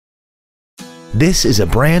This is a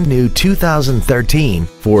brand new 2013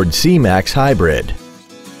 Ford C-MaxHybrid.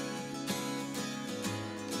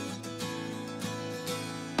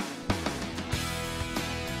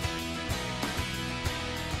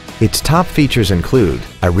 Its top features include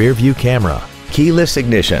a rear-view camera, keyless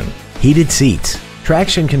ignition, heated seats,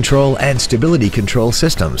 traction control and stability control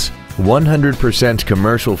systems, 100%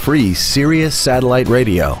 commercial-free Sirius satellite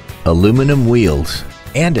radio, aluminum wheels,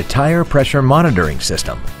 and a tire pressure monitoring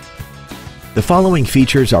system. The following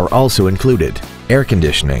features are also included: air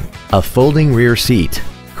conditioning, a folding rear seat,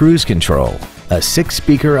 cruise control, a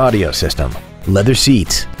 6-speaker audio system, leather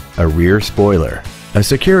seats, a rear spoiler, a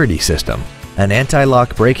security system, an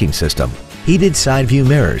anti-lock braking system, heated side view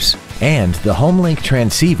mirrors, and the HomeLink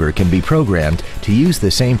transceiver can be programmed to use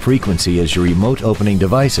the same frequency as your remote opening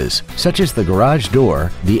devices, such as the garage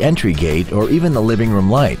door, the entry gate, or even the living room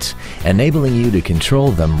lights, enabling you to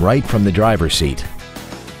control them right from the driver's seat.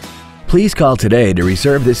 Please call today to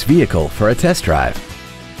reserve this vehicle for a test drive.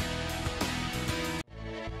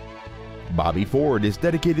 Bobby Ford is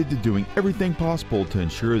dedicated to doing everything possible to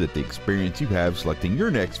ensure that the experience you have selecting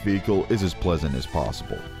your next vehicle is as pleasant as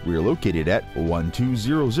possible. We are located at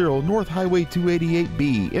 1200 North Highway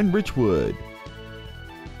 288B in Richwood.